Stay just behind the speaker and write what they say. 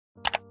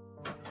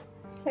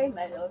Hey,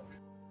 my love.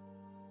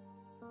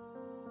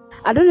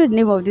 I don't know the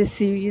name of this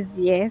series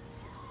yet,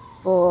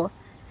 but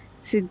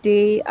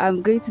today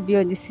I'm going to be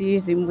on the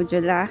series with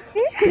Mojola.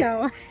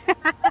 No.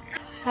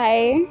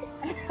 Hi.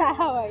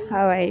 How are you?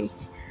 How are you?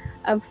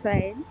 I'm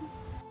fine.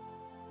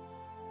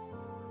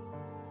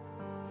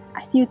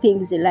 I still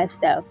think it's a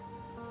lifestyle.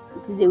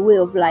 It is a way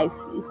of life.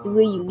 It's the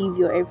way you live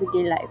your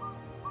everyday life.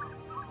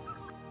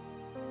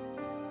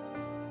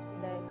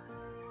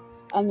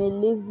 I'm a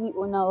lazy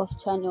owner of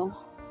channel.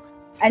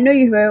 I know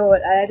you very well,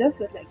 and I just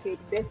felt like you're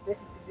the best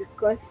person to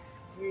discuss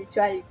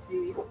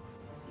spirituality with.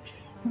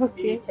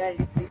 Okay.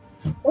 Spirituality.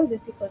 What's the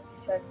take on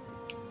spirituality?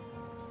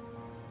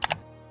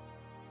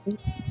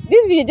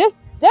 This video, just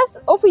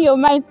open your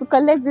mind to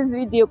collect this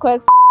video,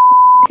 because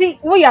See,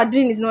 what you are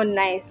doing is not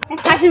nice.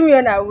 Catching me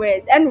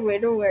unawares. Anyway,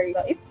 don't worry.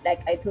 if,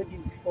 like I told you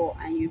before,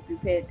 and you're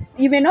prepared,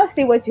 you may not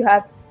say what you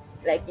have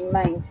like in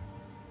mind.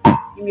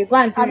 You may go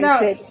and do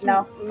research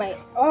now. Why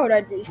would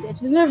I do research?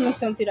 It's not even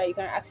something that you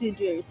can actually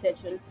do a research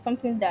on. It's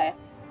something that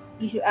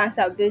you should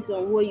answer based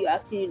on what you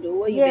actually know,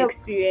 what you've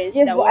experienced.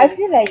 Yes, but I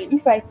feel like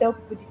if I tell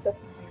people the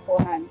topic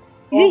beforehand,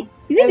 is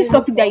it this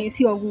topic that you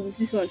see on Google?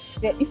 This one?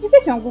 If you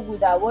search on Google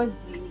that what's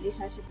the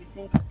relationship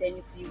between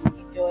Christianity,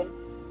 religion,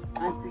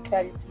 and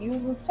spirituality, you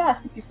will try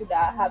to see people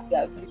that have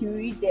their view. You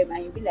read them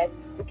and you'll be like,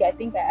 okay, I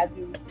think I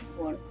agree with this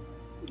one.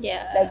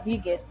 Yeah. Like, do you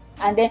get?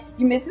 And then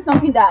you may see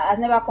something that has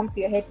never come to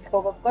your head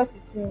before, but because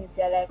you've seen it,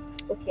 you're like,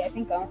 okay, I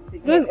think I want to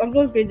get it. I'm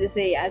just going to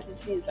say, as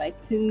it is, like,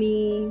 to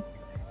me,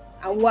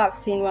 and what I've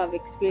seen, what I've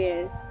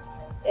experienced,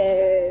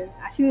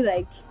 I feel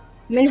like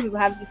many people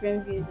have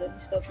different views on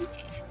this topic.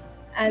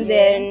 And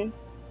then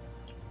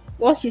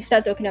once you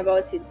start talking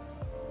about it,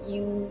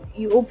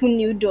 you open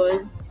new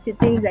doors to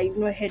things that you've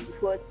not heard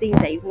before, things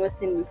that you've not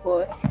seen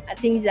before, and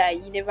things that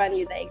you never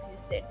knew that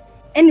existed.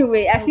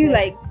 Anyway, I feel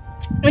like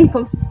when it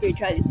comes to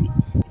spirituality,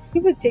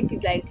 people take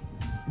it like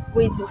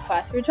way too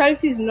fast.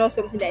 Spirituality is not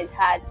something that is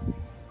hard.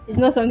 It's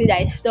not something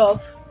that is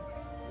tough.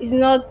 It's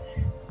not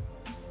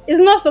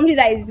something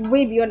that is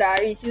way beyond our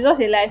reach. It's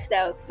just a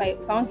lifestyle. If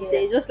I want to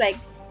say, it's just like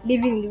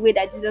living in the way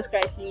that Jesus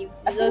Christ lived.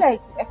 I feel like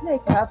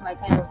you have my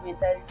kind of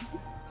mentality.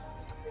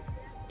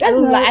 I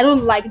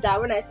don't like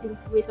that when I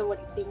think the way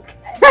somebody thinks.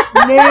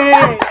 No,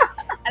 I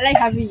like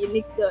having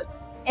unique thoughts.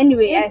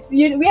 Anyway,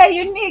 we are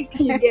unique.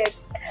 You get.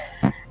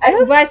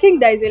 But I think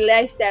that is a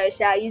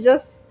lifestyle. You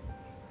just,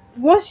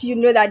 once you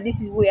know that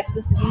this is what you're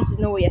supposed to do, this is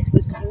not what you're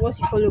supposed to do. Once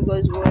you follow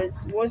God's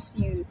words, once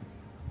you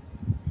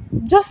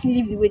just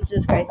live the way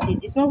Jesus Christ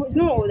did, it's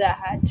not all that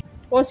hard.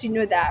 Once you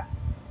know that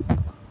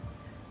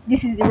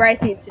this is the right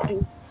thing to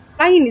do,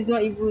 lying is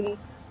not even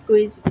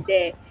going to be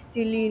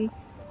there.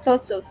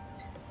 Thoughts of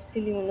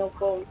stealing will not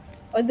come.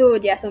 Although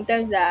there are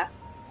sometimes that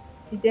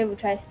the devil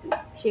tries to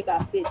shake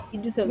our faith. He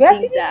do some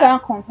things that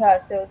can't compare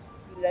ourselves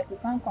to. Like, we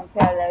can't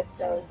compare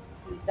lifestyles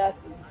with that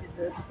of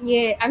Jesus.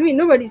 Yeah, I mean,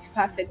 nobody's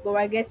perfect, but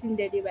we're getting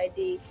there day by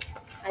day.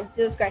 And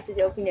Jesus Christ is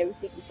helping every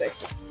single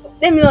person.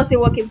 Let me not say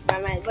what came to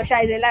my mind, but it's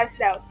a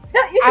lifestyle.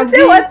 No, you should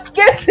say what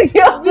came to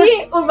your mind.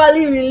 Being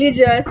overly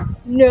religious,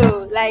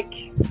 no. Like,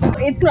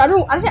 it's not.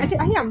 I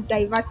think I'm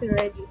diverting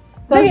already.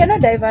 No, you're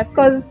not diverting.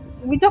 Because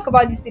we talk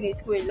about this thing in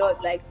school a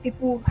lot, like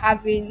people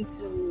having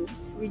to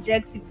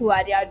reject people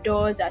at their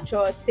doors at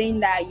church, saying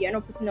that you're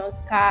not putting on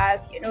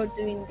scarf, you're not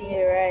doing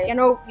this,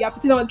 you're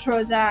putting on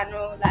trouser, and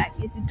all that.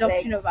 It's the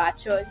doctrine of our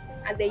church.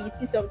 And then you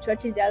see some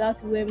churches, they're allowed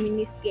to wear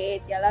mini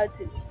skirt, they're allowed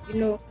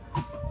to,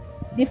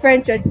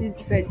 different churches,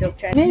 different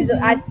doctrines. So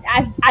as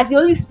the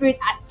Holy Spirit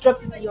has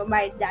dropped it in your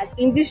mind that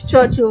in this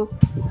church,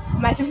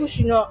 my people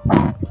should not,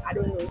 I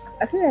don't know.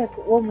 I feel like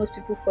what most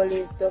people follow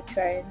is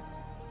doctrines.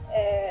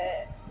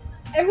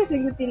 Every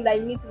single thing that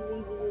you need to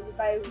believe is in the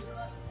Bible.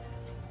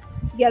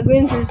 You are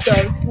going through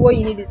stuff. What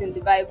you need is in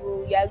the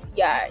Bible. You are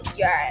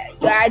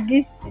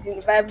this is in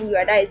the Bible. You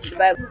are that is in the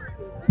Bible.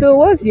 So,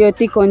 what's your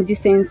take on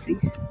decency?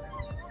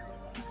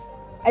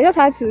 I just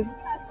had to.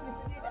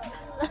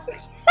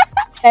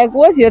 Like,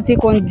 what's your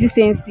take on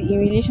decency in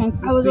relation to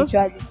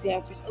spirituality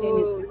and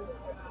Christianity?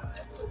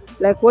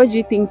 Like, what do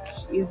you think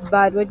is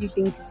bad? What do you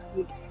think is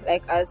good?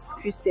 Like, as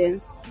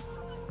Christians,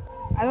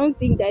 I don't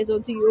think that is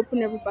until you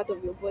open every part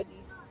of your body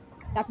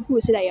that people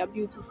will say that you're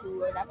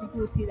beautiful, or that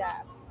people will say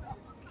that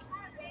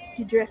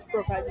you dress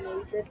properly, or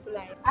you dress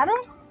nice. I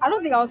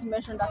don't think I want to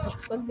mention that topic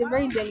because it's a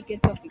very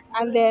delicate topic.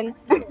 And then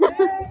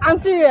I'm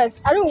serious.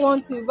 I don't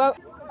want to, but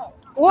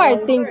what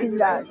I think is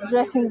that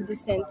dressing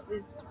decent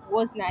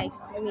was nice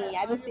to me.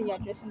 I just think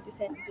that dressing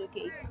decent is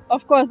okay.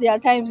 Of course, there are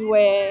times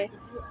where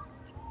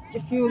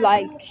you feel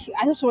like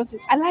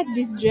I like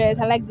this dress,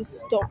 I like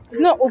this top. It's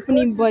not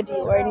opening body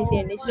or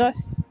anything. It's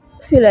just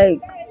I feel like,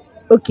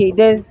 okay,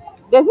 there's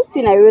this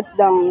thing I wrote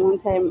down one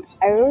time.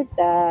 I wrote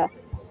that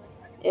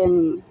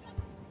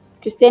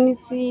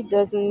Christianity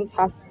doesn't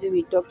have to do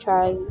with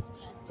doctrines,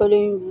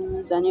 following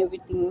rules and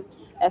everything.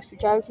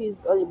 Spirituality is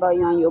all about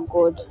you and your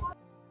God.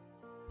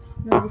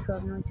 Not if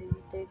I've not deleted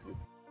it.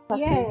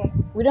 Yeah.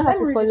 We don't have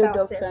to follow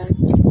doctrines.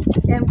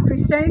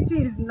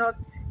 Christianity is not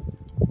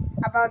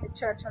about the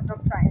church or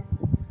doctrine.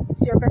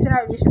 it's your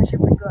personal relationship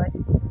with God.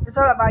 It's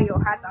all about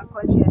your heart and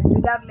conscience.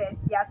 Regardless,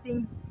 there are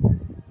things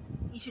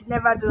you should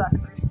never do as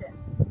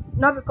Christians.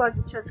 Not because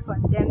the church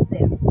condemns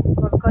them,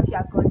 but because you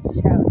are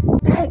God's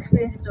child. That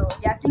explains it all.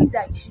 There are things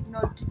that you should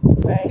not do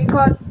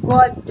because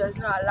God does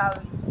not allow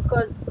it.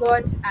 Because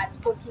God has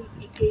spoken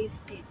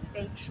against it,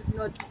 then you should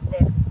not do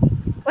them.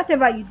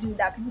 Whatever you do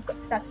that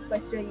people start to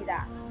question you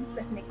that is this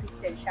person a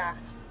Christian,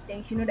 then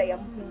you should know that you're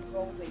moving the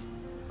wrong way.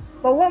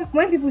 But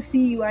when people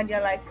see you and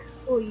they're like,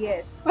 oh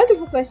yes. When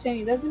people question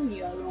you, doesn't mean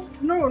you are wrong.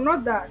 No,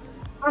 not that.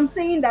 I'm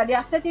saying that there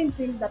are certain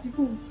things that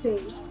people will say,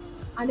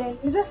 and then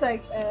it's just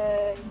like,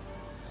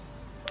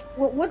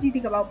 what do you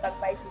think about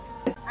backbiting?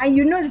 And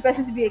you know the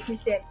person to be a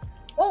Christian.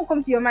 What will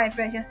come to your mind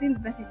first? You're seeing the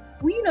person.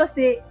 Will you not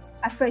say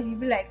at first? You'll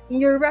be like, in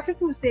Yoruba,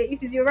 people will say,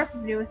 if it's Yoruba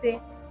people, they will say,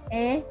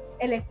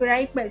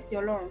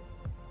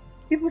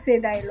 people say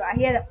that a lot. I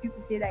hear that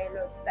people say that a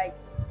lot. Like,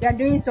 you are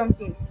doing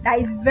something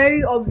that is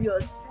very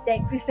obvious that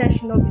a Christian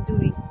should not be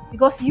doing.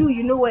 Because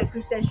you know what a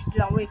Christian should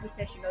do and what a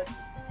Christian should not do.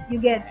 You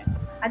get,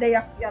 and then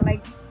you're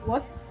like,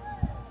 what?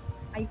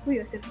 And you call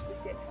yourself a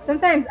Christian.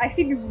 Sometimes I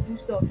see people do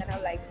stuff and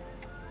I'm like,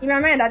 in my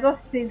mind, I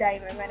just say that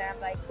in my mind and I'm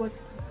like, God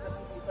should please forgive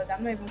me because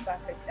I'm not even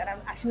perfect and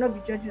I should not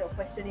be judging or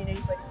questioning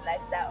anybody's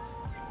lifestyle.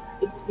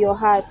 It's your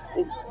heart.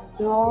 It's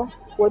not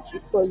what you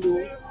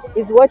follow.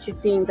 It's what you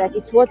think. Like,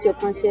 it's what your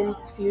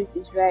conscience feels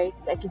is right.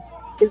 Like,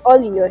 it's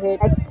all in your head.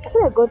 Like, I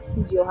feel like God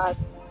sees your heart.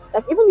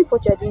 Like, even if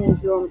what you're doing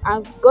is wrong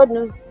and God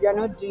knows you're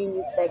not doing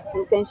it like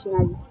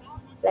intentionally.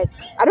 Like,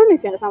 I don't know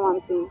if you understand what I'm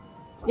saying.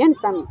 You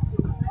understand me?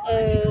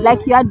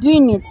 Like, you are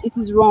doing it, it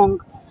is wrong.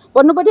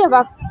 But nobody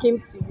ever came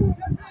to you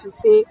to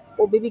say,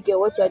 oh baby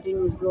girl, what you are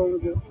doing is wrong.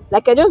 Bro.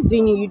 Like, you're just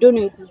doing it, you don't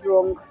know it is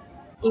wrong.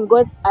 In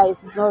God's eyes,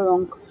 it's not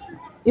wrong.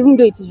 Even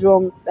though it is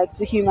wrong, like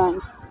to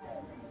humans.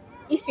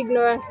 If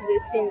ignorance is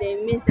a sin, then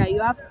it means that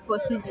you have to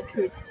pursue the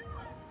truth.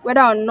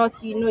 Whether or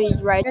not you know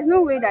is right. There's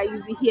no way that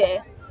you'll be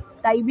here,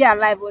 that you'll be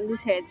alive on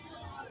this earth.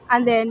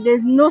 And then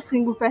there's no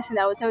single person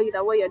that will tell you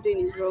that what you're doing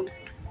is wrong.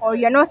 Or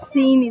you're not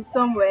seeing it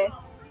somewhere.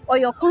 Or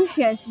your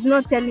conscience is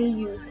not telling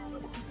you.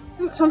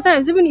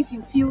 Sometimes, even if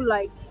you feel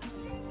like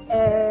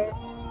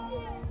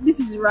this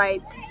is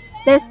right,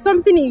 there's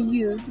something in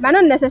you, might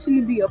not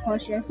necessarily be your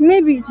conscience.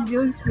 Maybe it is the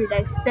Holy Spirit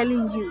that is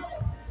telling you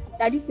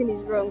that this thing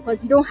is wrong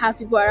because you don't have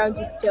people around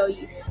you to tell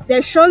you.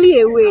 There's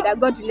surely a way that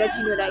God will let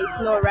you know that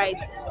it's not right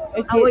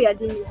and what you're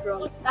doing is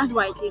wrong. That's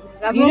why I think.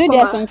 You know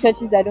there are some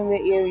churches that don't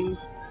wear earrings.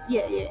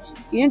 Yeah.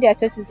 You know there are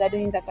churches that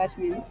don't use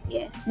attachments.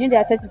 Yes. You know there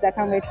are churches that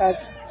can't wear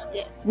trousers.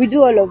 Yes. We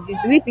do all of this.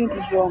 Do we think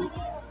it's wrong?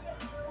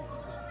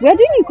 We are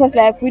doing it because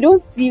like we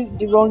don't see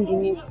the wrong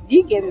in it. Do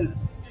you get me?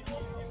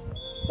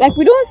 Like,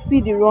 we don't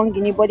see the wrong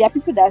in it, but there are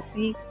people that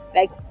see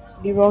like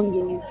the wrong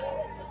in it.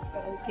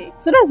 Okay.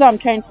 So that's what I'm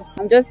trying to say.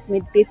 I'm just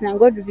meditating and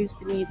God reveals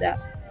to me that,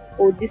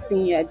 oh, this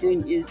thing you are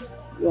doing is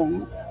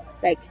wrong.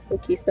 Like,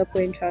 okay, stop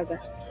wearing trousers.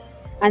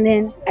 And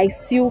then I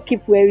still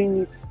keep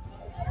wearing it.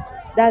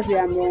 That's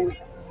where I'm wrong.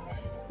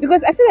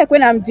 Because I feel like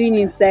when I'm doing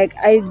it, like,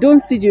 I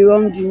don't see the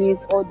wrong in it,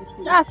 all this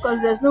thing. That's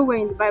because there's nowhere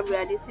in the Bible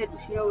that they said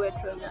we should not wear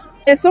trousers.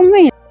 There's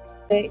somewhere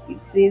where it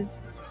says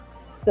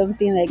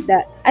something like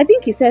that. I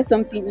think it says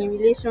something in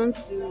relation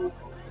to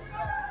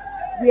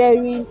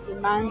wearing a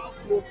man's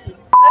clothing.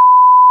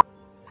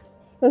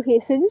 Okay,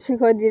 so this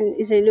recording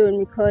is alone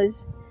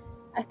because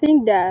I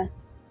think that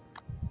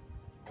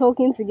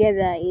talking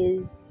together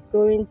is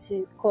going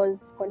to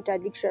cause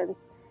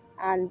contradictions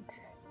and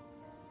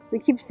we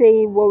keep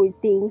saying what we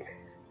think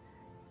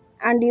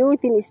and the whole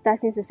thing is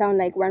starting to sound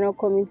like we're not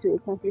coming to a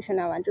conclusion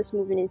now and just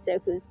moving in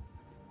circles.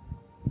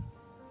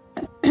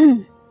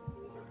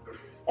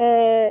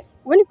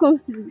 When it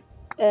comes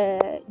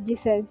to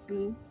decency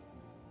in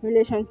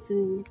relation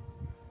to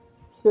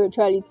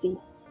spirituality,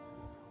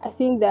 I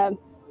think that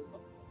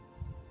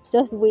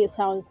just the way it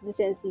sounds,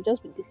 decency,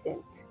 just be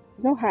decent.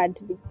 It's not hard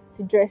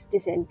to dress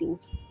decently.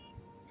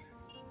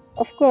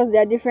 Of course,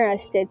 there are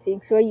different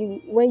aesthetics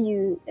when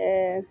you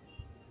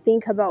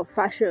think about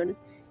fashion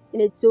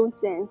in its own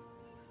sense.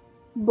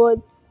 But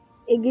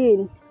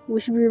again,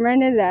 we should be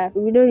reminded that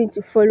we don't need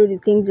to follow the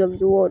things of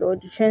the world or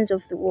the trends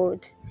of the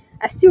world.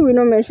 I still will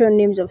not mention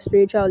names of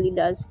spiritual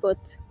leaders,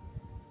 but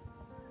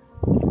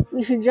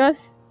we should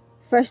just,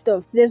 first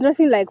off, there's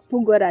nothing like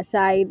put God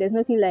aside. There's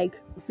nothing like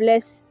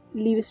let's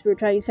leave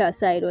spirituality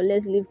aside or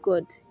let's leave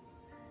God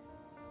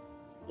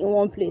in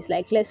one place.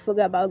 Like, let's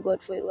forget about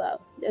God for a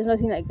while. There's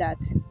nothing like that.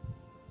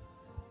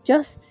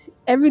 Just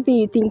everything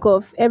you think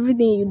of,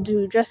 everything you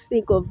do, just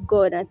think of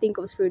God and think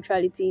of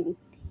spirituality in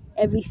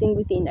every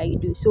single thing that you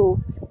do. So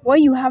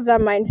when you have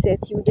that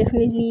mindset, you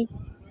definitely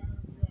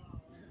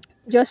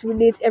just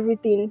relate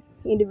everything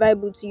in the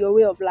Bible to your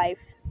way of life,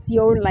 to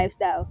your own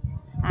lifestyle,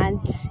 and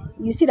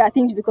you see that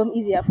things become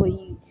easier for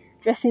you.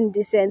 Dressing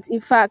decent. In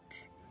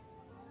fact,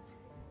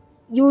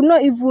 you will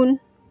not even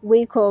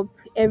wake up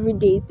every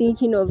day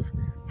thinking of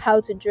how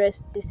to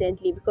dress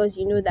decently because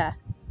you know that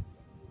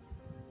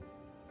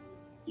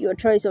your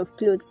choice of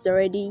clothes is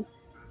already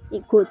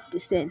in quotes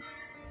decent.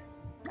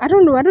 I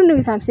don't know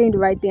if I'm saying the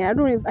right thing. I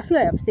feel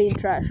like I'm saying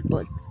trash,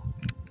 but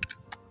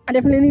I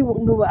definitely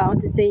know what I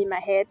want to say in my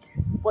head,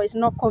 but it's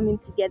not coming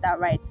together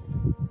right.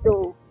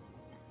 So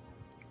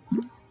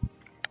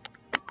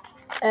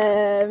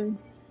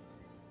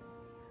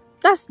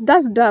that's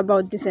that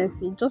about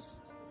decency.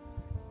 Just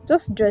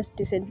dress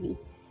decently.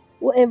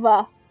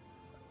 Whatever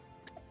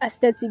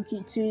aesthetic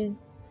you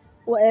choose,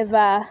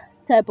 whatever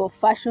type of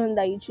fashion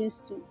that you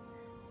choose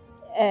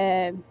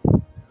to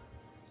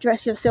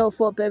dress yourself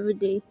up every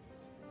day,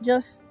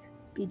 just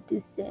be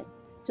decent.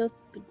 Just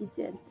be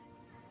decent.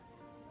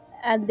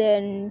 And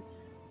then,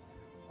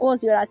 what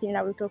was the other thing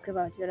that we talked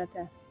about the other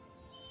time?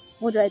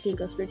 What do I think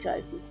of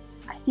spirituality?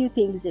 I still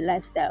think it's a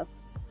lifestyle.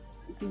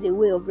 It is a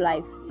way of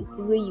life. It's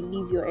the way you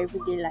live your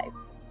everyday life.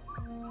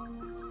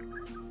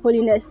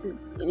 Holiness is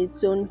in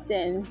its own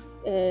sense.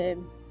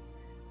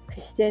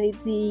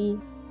 Christianity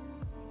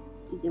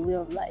is a way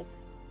of life.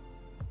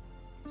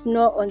 It's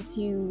not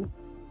until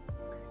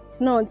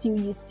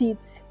you sit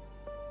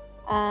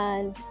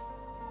and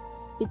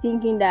be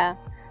thinking that,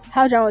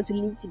 how do I want to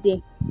live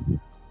today?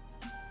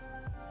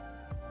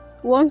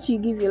 Once you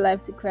give your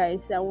life to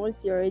Christ, and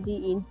once you're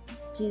already in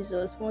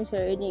Jesus, once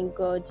you're already in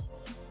God,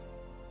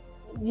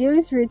 the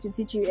Holy Spirit will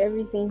teach you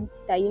everything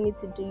that you need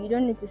to do. You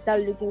don't need to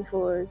start looking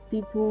for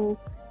people.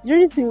 You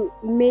don't need to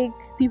make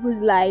people's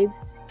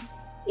lives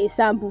a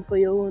sample for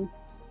your own.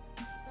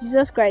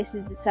 Jesus Christ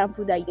is the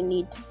sample that you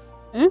need.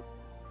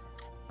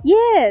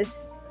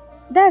 Yes,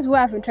 that's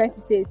what I've been trying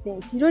to say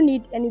since. You don't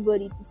need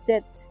anybody to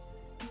set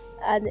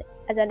as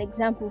an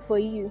example for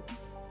you.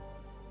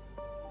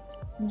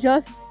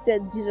 Just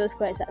set Jesus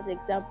Christ as an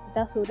example.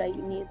 That's all that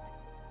you need.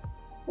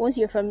 Once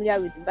you're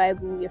familiar with the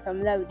Bible, you're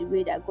familiar with the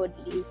way that God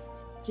lived,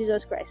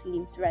 Jesus Christ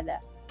lived rather,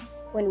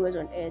 when he was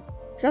on earth.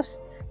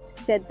 Just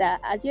set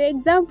that as your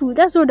example.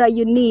 That's all that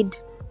you need.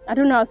 I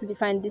don't know how to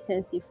define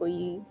decency for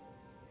you.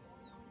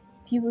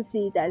 People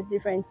see it as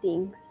different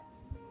things.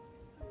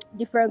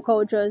 Different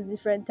cultures,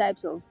 different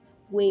types of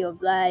way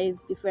of life,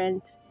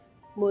 different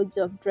modes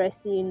of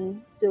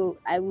dressing. So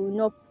I will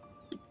not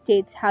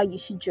dictate how you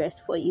should dress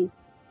for you.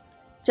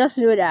 Just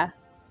know that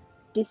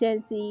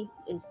decency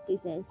is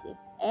decency.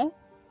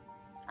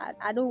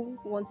 I don't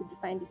want to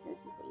define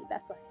decency for you.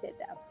 That's why I said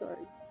that. I'm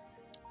sorry.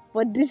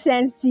 But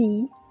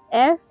decency,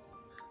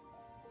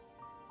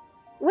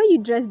 when you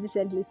dress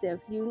decently,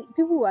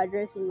 people who are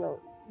dressing well,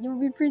 you'll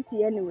be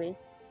pretty anyway.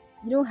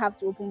 You don't have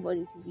to open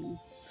body to be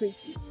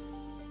pretty.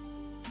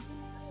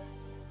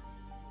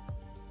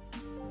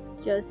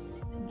 Just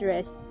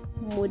dress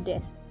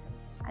modest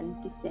and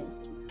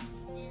decently.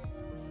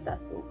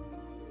 That's all.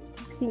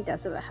 I think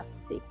that's all I have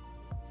to say.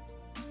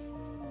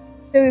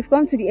 So we've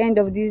come to the end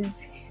of this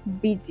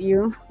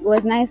video. It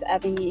was nice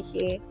having you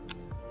here.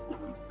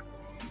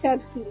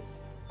 Pepsi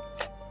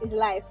is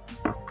life.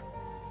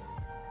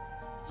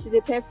 She's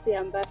a Pepsi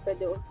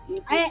ambassador.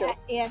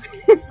 Yeah.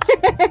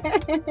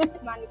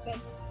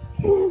 Manifest.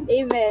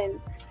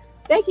 Amen.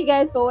 Thank you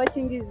guys for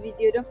watching this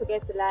video. Don't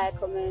forget to like,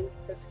 comment,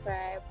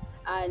 subscribe,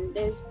 and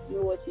let us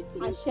know what you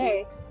think. And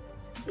share.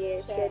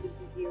 Yeah, share the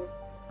video.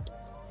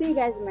 See you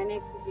guys in my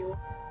next video.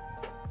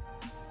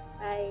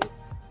 Bye.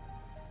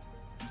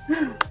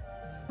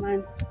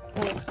 Man,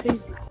 that was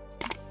crazy.